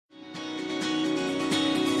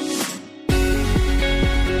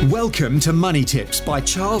Welcome to Money Tips by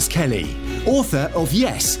Charles Kelly, author of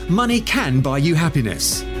Yes, Money Can Buy You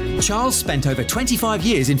Happiness. Charles spent over 25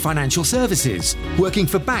 years in financial services, working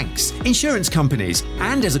for banks, insurance companies,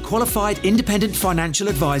 and as a qualified independent financial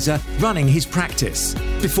advisor running his practice,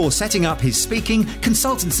 before setting up his speaking,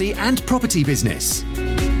 consultancy, and property business.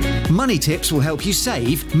 Money Tips will help you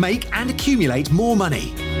save, make, and accumulate more money,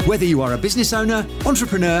 whether you are a business owner,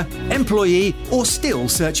 entrepreneur, employee, or still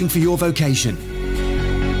searching for your vocation.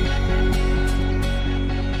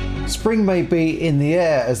 Spring may be in the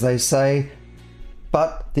air, as they say,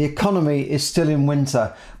 but the economy is still in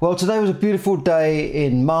winter. Well, today was a beautiful day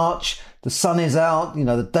in March. The sun is out,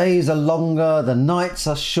 the days are longer, the nights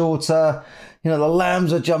are shorter, the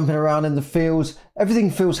lambs are jumping around in the fields. Everything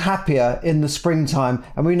feels happier in the springtime,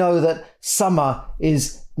 and we know that summer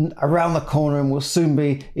is around the corner and will soon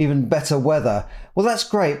be even better weather. Well, that's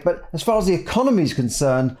great, but as far as the economy is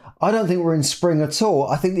concerned, I don't think we're in spring at all.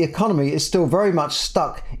 I think the economy is still very much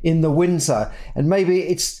stuck in the winter, and maybe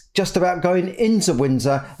it's just about going into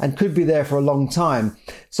winter and could be there for a long time.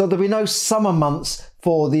 So there'll be no summer months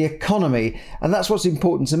for the economy, and that's what's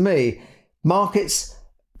important to me. Markets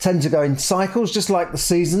tend to go in cycles, just like the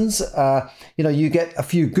seasons. You get a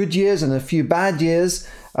few good years and a few bad years.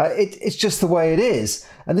 It's just the way it is.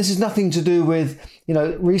 And this is nothing to do with,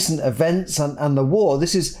 recent events and the war.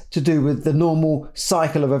 This is to do with the normal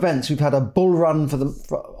cycle of events. We've had a bull run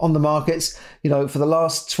on the markets, for the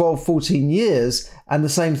last 12, 14 years, and the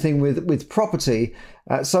same thing with property.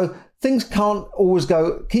 So things can't always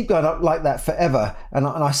keep going up like that forever. And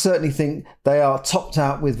I certainly think they are topped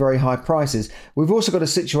out with very high prices. We've also got a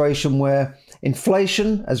situation where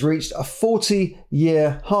inflation has reached a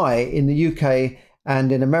 40-year high in the UK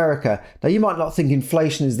and in America. Now, you might not think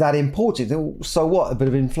inflation is that important. So what? A bit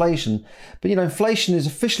of inflation. But, inflation is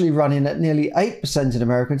officially running at nearly 8% in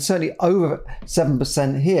America and certainly over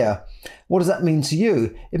 7% here. What does that mean to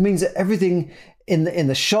you? It means that everything in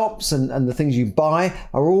the shops and the things you buy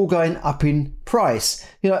are all going up in price.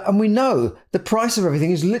 And we know the price of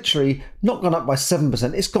everything is literally not gone up by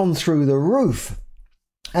 7%. It's gone through the roof.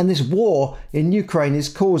 And this war in Ukraine is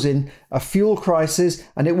causing a fuel crisis,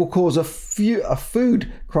 and it will cause a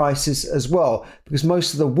food crisis as well, because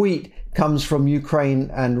most of the wheat comes from Ukraine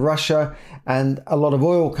and Russia, and a lot of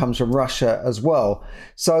oil comes from Russia as well.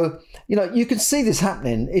 So, you can see this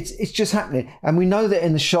happening. It's just happening. And we know that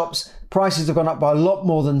in the shops, prices have gone up by a lot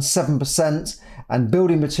more than 7%, and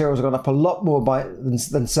building materials have gone up a lot more than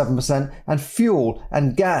 7%, and fuel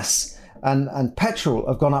and gas and petrol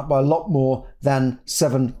have gone up by a lot more than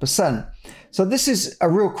 7%. So this is a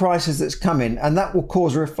real crisis that's coming, and that will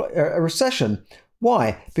cause a recession.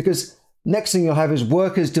 Why? Because next thing you'll have is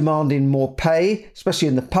workers demanding more pay, especially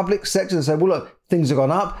in the public sector. They say, well, look, things have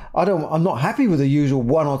gone up. I'm not happy with the usual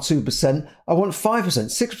 1 or 2%. I want 5%,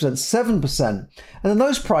 6%, 7%. And then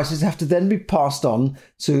those prices have to then be passed on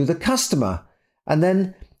to the customer. And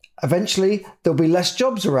then eventually there'll be less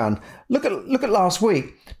jobs around. Look at last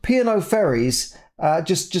week. P&O Ferries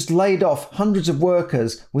just laid off hundreds of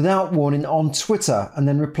workers without warning on Twitter, and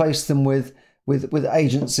then replaced them with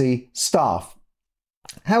agency staff.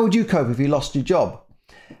 How would you cope if you lost your job?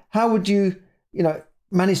 How would you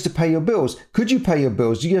manage to pay your bills? Could you pay your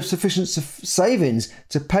bills? Do you have sufficient savings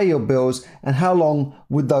to pay your bills? And how long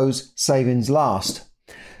would those savings last?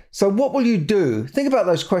 So what will you do? Think about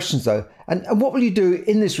those questions though. And what will you do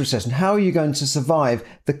in this recession? How are you going to survive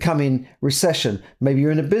the coming recession? Maybe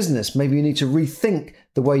you're in a business. Maybe you need to rethink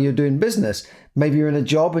the way you're doing business. Maybe you're in a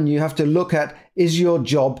job and you have to look at, is your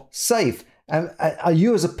job safe? And are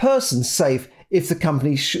you as a person safe if the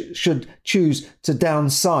company should choose to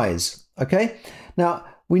downsize? Okay. Now,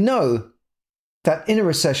 we know that in a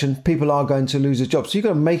recession, people are going to lose a job. So you've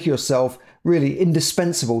got to make yourself really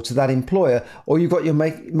indispensable to that employer, or you've got to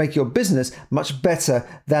make your business much better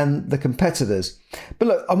than the competitors. But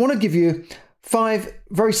look, I want to give you 5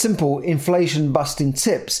 very simple inflation busting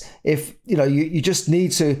tips. If you just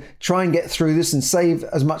need to try and get through this and save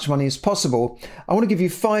as much money as possible, I want to give you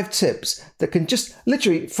 5 tips that can just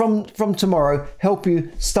literally from tomorrow help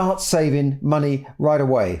you start saving money right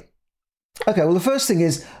away. Okay, well, the first thing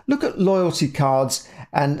is look at loyalty cards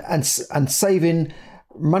and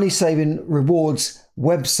money saving rewards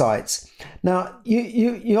websites. Now,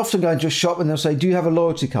 you often go into a shop and they'll say, do you have a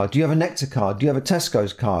loyalty card? Do you have a Nectar card? Do you have a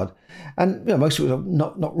Tesco's card? And most people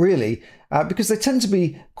not really, because they tend to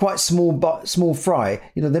be quite small fry.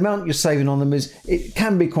 The amount you're saving on them it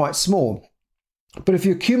can be quite small. But if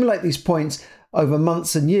you accumulate these points over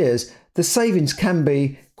months and years, the savings can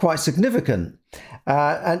be quite significant.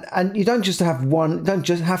 And you don't just have one. Don't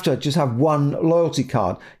just have one loyalty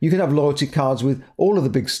card. You can have loyalty cards with all of the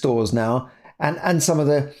big stores now, and some of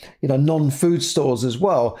the non-food stores as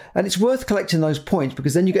well. And it's worth collecting those points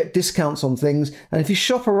because then you get discounts on things. And if you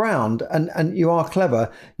shop around and you are clever,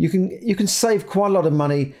 you can save quite a lot of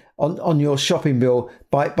money on your shopping bill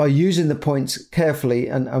by using the points carefully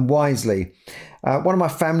and wisely. One of my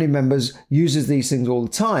family members uses these things all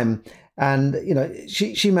the time. And,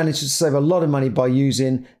 she manages to save a lot of money by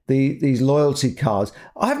using these loyalty cards.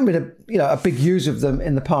 I haven't been a big user of them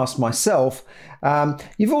in the past myself.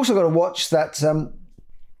 You've also got to watch that,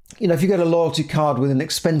 if you get a loyalty card with an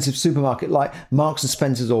expensive supermarket like Marks and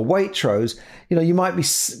Spencer's or Waitrose, you might be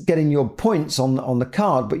getting your points on the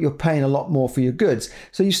card, but you're paying a lot more for your goods.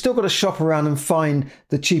 So you've still got to shop around and find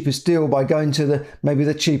the cheapest deal by going to maybe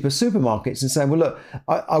the cheaper supermarkets and saying, well, look,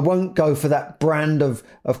 I won't go for that brand of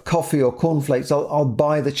coffee or cornflakes. I'll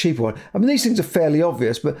buy the cheaper one. I mean, these things are fairly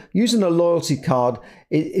obvious, but using a loyalty card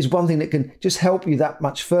is one thing that can just help you that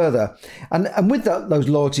much further. And with those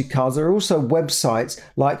loyalty cards, there are also websites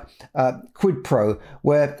like Quidpro,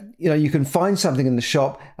 where you can find something in the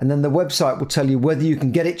shop and then the website will tell you whether you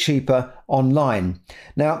can get it cheaper online.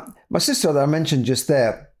 Now, my sister that I mentioned just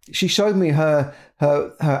there, she showed me her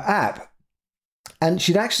app. And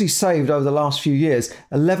she'd actually saved over the last few years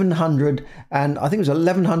 £1,120 and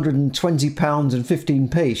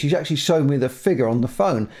 £15p. She actually showed me the figure on the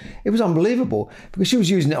phone. It was unbelievable because she was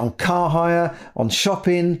using it on car hire, on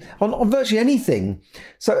shopping, on virtually anything.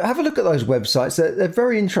 So have a look at those websites. They're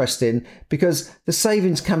very interesting because the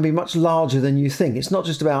savings can be much larger than you think. It's not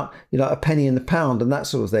just about a penny in the pound and that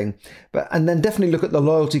sort of thing. And then definitely look at the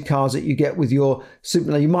loyalty cards that you get with your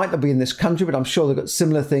super. Now, you might not be in this country, but I'm sure they've got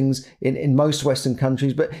similar things in most Western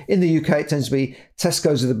countries. But in the UK, it tends to be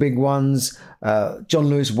Tesco's are the big ones, John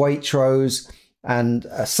Lewis, Waitrose, and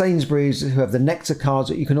Sainsbury's, who have the Nectar cards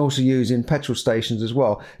that you can also use in petrol stations as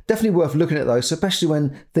well. Definitely worth looking at those, especially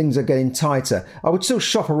when things are getting tighter. I would still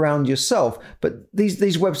shop around yourself, but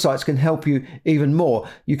these websites can help you even more.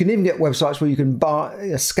 You can even get websites where you can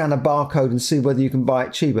scan a barcode and see whether you can buy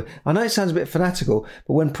it cheaper. I know it sounds a bit fanatical,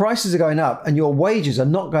 but when prices are going up and your wages are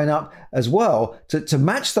not going up as well to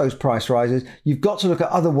match those price rises, you've got to look at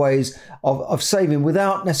other ways of saving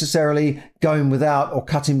without necessarily going without or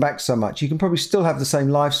cutting back so much. You can probably still have the same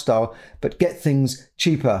lifestyle, but get things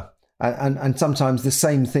cheaper and sometimes the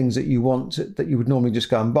same things that you want that you would normally just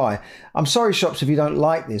go and buy. I'm sorry, shops, if you don't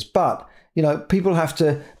like this, but people have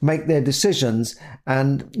to make their decisions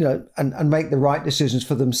and make the right decisions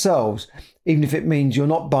for themselves, even if it means you're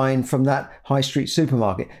not buying from that high street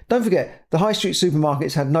supermarket. Don't forget, the high street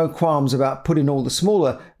supermarkets had no qualms about putting all the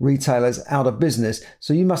smaller retailers out of business.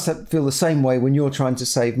 So you must feel the same way when you're trying to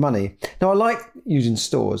save money. Now, I like using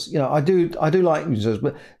stores. I do like using stores,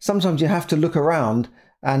 but sometimes you have to look around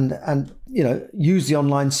and use the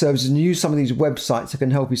online services and use some of these websites that can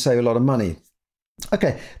help you save a lot of money.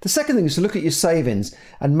 Okay, the second thing is to look at your savings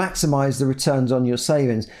and maximize the returns on your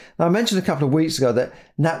savings. Now, I mentioned a couple of weeks ago that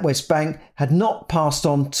NatWest Bank had not passed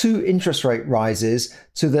on 2 interest rate rises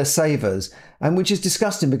to their savers, and which is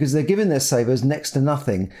disgusting because they're giving their savers next to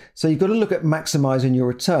nothing. So you've got to look at maximizing your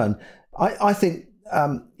return. I think,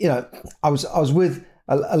 I was with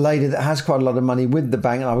a lady that has quite a lot of money with the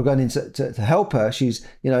bank, and I was going in to help her. She's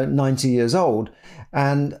 90 years old,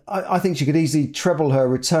 and I think she could easily treble her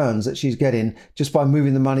returns that she's getting just by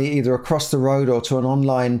moving the money either across the road or to an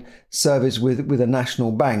online service with a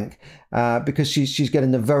national bank, because she's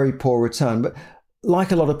getting a very poor return. But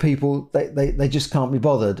like a lot of people, they just can't be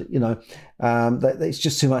bothered. It's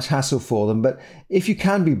just too much hassle for them. But if you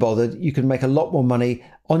can be bothered, you can make a lot more money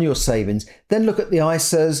on your savings. Then look at the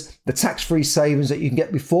ISAs, the tax-free savings that you can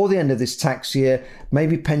get before the end of this tax year,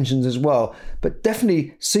 maybe pensions as well. But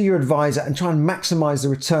definitely see your advisor and try and maximize the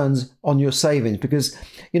returns on your savings, because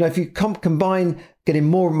if you combine getting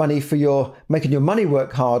more money for making your money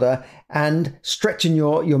work harder and stretching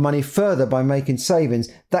your money further by making savings,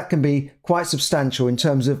 that can be quite substantial in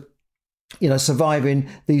terms of surviving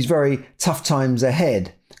these very tough times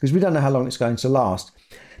ahead, because we don't know how long it's going to last.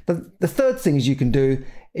 The third thing you can do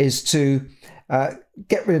is to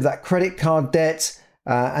get rid of that credit card debt.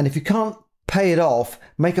 And if you can't pay it off,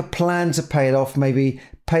 make a plan to pay it off, maybe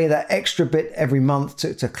pay that extra bit every month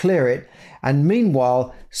to clear it. And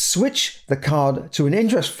meanwhile, switch the card to an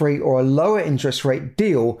interest-free or a lower interest rate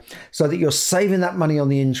deal so that you're saving that money on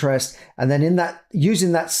the interest. And then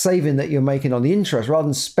using that saving that you're making on the interest, rather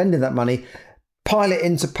than spending that money, pile it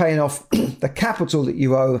into paying off the capital that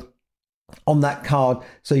you owe on that card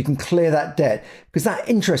so you can clear that debt, because that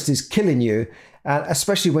interest is killing you,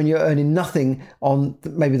 especially when you're earning nothing on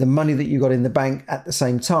maybe the money that you got in the bank at the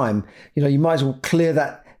same time. You might as well clear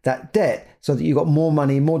that that debt so that you've got more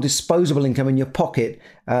money, more disposable income in your pocket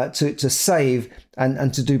to save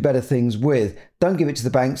and to do better things with. Don't give it to the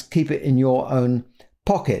banks, keep it in your own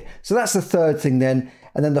pocket. So that's the third thing then.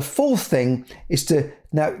 And then the fourth thing is to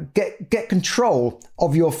now get control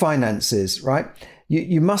of your finances, right?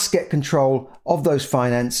 You must get control of those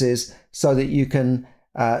finances so that you can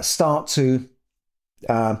start to,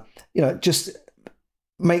 just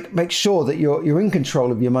make sure that you're in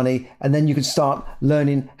control of your money, and then you can start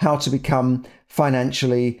learning how to become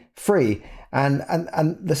financially free. And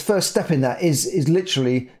the first step in that is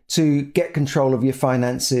literally to get control of your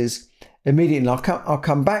finances immediately. And I'll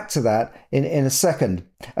come back to that in a second.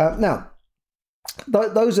 Now,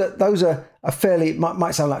 those are a fairly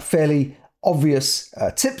might sound like fairly obvious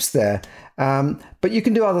tips there, but you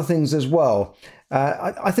can do other things as well.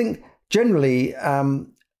 I think generally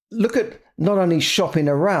look at not only shopping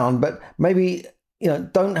around, but maybe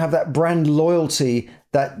don't have that brand loyalty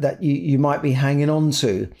that you might be hanging on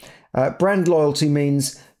to. Brand loyalty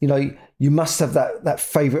means you must have that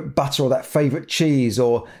favorite butter or that favorite cheese,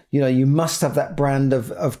 or you must have that brand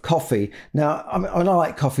of coffee. Now, I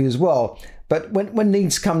like coffee as well, but when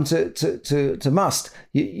needs come to must,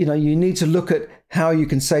 you need to look at how you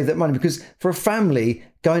can save that money, because for a family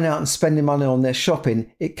going out and spending money on their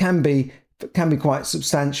shopping, it can be quite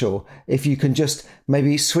substantial if you can just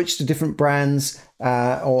maybe switch to different brands,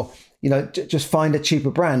 or just find a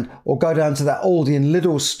cheaper brand, or go down to that Aldi and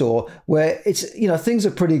Lidl store where it's, things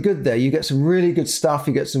are pretty good there. You get some really good stuff.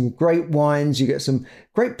 You get some great wines. You get some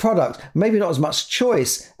great products. Maybe not as much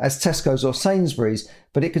choice as Tesco's or Sainsbury's,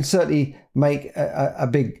 but it can certainly make a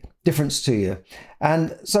big difference to you.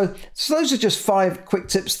 And so those are just 5 quick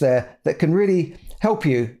tips there that can really help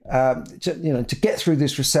you to get through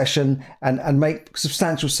this recession and make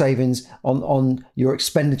substantial savings on your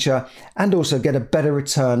expenditure, and also get a better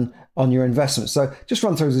return on your investment. So just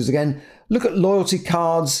run through this again. Look at loyalty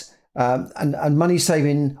cards and money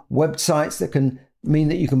saving websites that can mean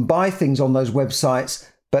that you can buy things on those websites,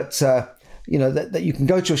 but that you can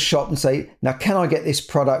go to a shop and say, now, can I get this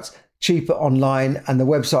product cheaper online? And the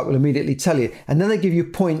website will immediately tell you. And then they give you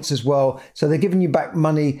points as well. So they're giving you back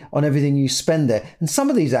money on everything you spend there. And some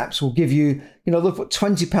of these apps will give you, they'll put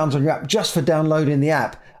 £20 on your app just for downloading the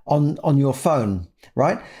app on your phone,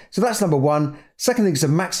 right? So that's number one. Second thing is to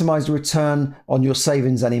maximize the return on your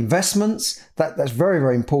savings and investments. That's very,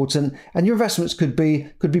 very important. And your investments could be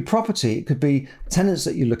property. It could be tenants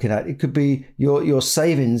that you're looking at. It could be your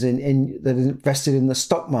savings in that are invested in the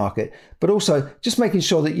stock market. But also just making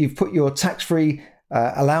sure that you've put your tax-free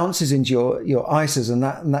allowances into your ISAs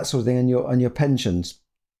and that sort of thing, and your pensions.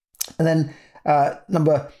 And then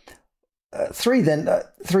number three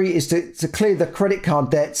is to clear the credit card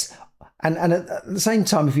debts. And at the same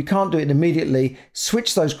time, if you can't do it immediately,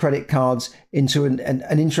 switch those credit cards into an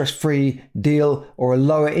interest-free deal or a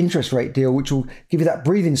lower interest rate deal, which will give you that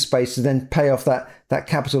breathing space to then pay off that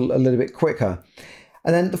capital a little bit quicker.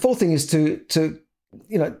 And then the fourth thing is to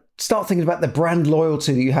start thinking about the brand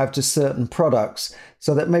loyalty that you have to certain products,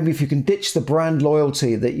 so that maybe if you can ditch the brand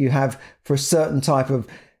loyalty that you have for a certain type of,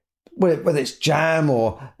 whether it's jam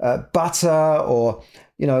or butter or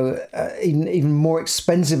even more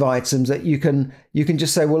expensive items, that you can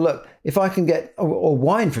just say, well, look, if I can get, or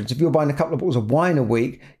wine, for instance, if you're buying a couple of bottles of wine a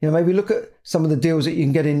week, maybe look at some of the deals that you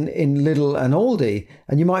can get in Lidl and Aldi,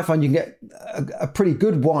 and you might find you can get a pretty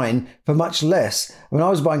good wine for much less. When I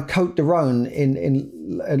was buying Côte de Rhône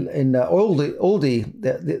in Aldi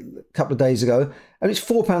a couple of days ago, and it's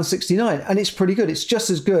 £4.69, and it's pretty good. It's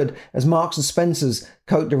just as good as Marks and Spencer's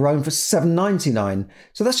Côte de Rhône for $7.99.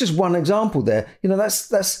 So that's just one example there.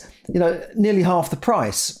 That's nearly half the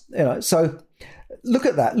price. So look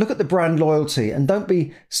at that. Look at the brand loyalty, and don't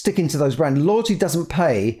be sticking to those brands. Loyalty doesn't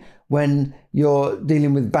pay when you're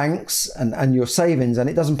dealing with banks and your savings, and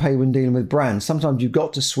it doesn't pay when dealing with brands. Sometimes you've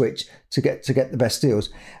got to switch to get the best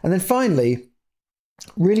deals. And then finally,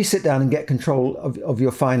 really sit down and get control of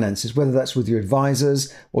your finances, whether that's with your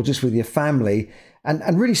advisors or just with your family,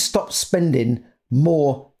 and really stop spending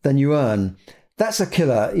more than you earn. That's a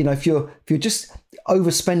killer. If you're just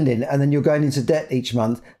overspending and then you're going into debt each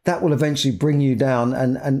month, that will eventually bring you down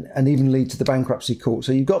and even lead to the bankruptcy court.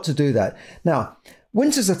 So you've got to do that. Now,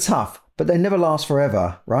 winters are tough, but they never last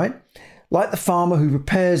forever, right? Like the farmer who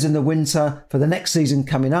prepares in the winter for the next season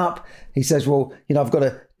coming up. He says, well, I've got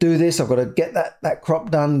to do this. I've got to get that crop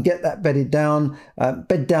done, get that bedded down,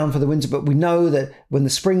 bed down for the winter. But we know that when the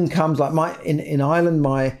spring comes, like in Ireland,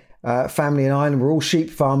 my family in Ireland, we're all sheep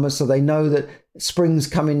farmers. So they know that spring's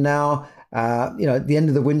coming now, at the end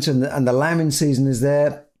of the winter, and the lambing season is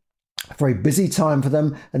there. A very busy time for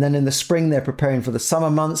them. And then in the spring, they're preparing for the summer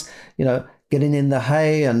months. getting in the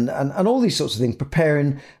hay and all these sorts of things,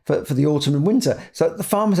 preparing for the autumn and winter. So the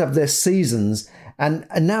farmers have their seasons, and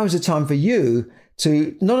now is the time for you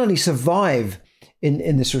to not only survive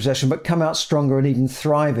in this recession, but come out stronger and even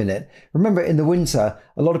thrive in it. Remember, in the winter,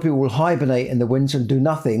 a lot of people will hibernate in the winter and do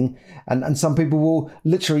nothing. And some people will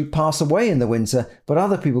literally pass away in the winter, but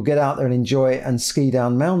other people get out there and enjoy it and ski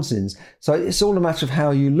down mountains. So it's all a matter of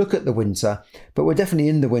how you look at the winter, but we're definitely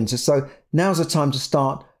in the winter. So now's the time to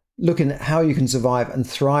start looking at how you can survive and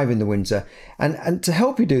thrive in the winter. And to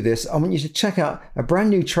help you do this, I want you to check out a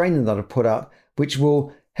brand new training that I've put up, which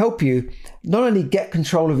will help you not only get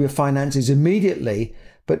control of your finances immediately,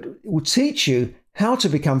 but it will teach you how to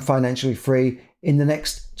become financially free in the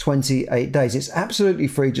next 28 days. It's absolutely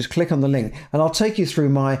free. Just click on the link and I'll take you through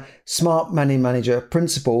my Smart Money Manager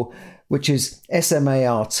principle, which is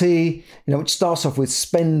SMART, which starts off with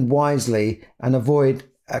spend wisely and avoid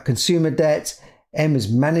consumer debt. M is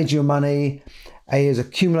manage your money. A is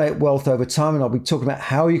accumulate wealth over time. And I'll be talking about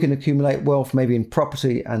how you can accumulate wealth, maybe in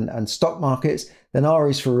property and stock markets. Then R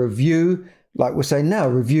is for review, like we're saying now,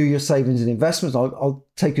 review your savings and investments. I'll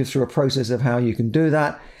take you through a process of how you can do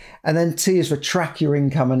that. And then T is for track your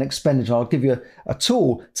income and expenditure. I'll give you a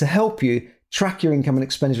tool to help you track your income and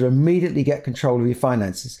expenditure, immediately get control of your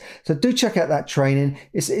finances. So do check out that training.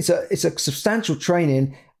 It's a substantial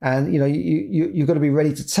training, and you've got to be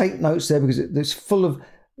ready to take notes there, because it's full of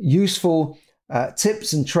useful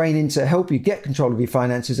tips and training to help you get control of your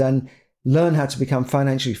finances and learn how to become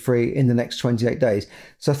financially free in the next 28 days.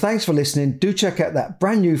 So thanks for listening. Do check out that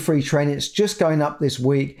brand new free training. It's just going up this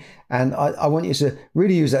week, and I want you to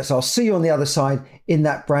really use that. So I'll see you on the other side in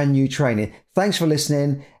that brand new training. Thanks for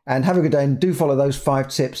listening, and have a good day, and do follow those 5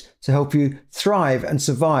 tips to help you thrive and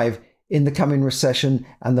survive in the coming recession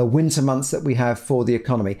and the winter months that we have for the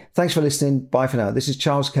economy. Thanks for listening. Bye for now. This is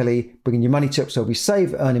Charles Kelly, bringing you money tips so we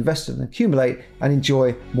save, earn, invest, and accumulate and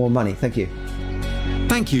enjoy more money. Thank you.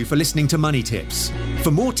 Thank you for listening to Money Tips.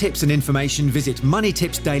 For more tips and information, visit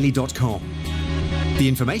moneytipsdaily.com. The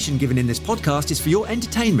information given in this podcast is for your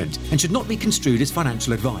entertainment and should not be construed as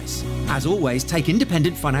financial advice. As always, take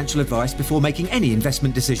independent financial advice before making any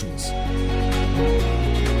investment decisions.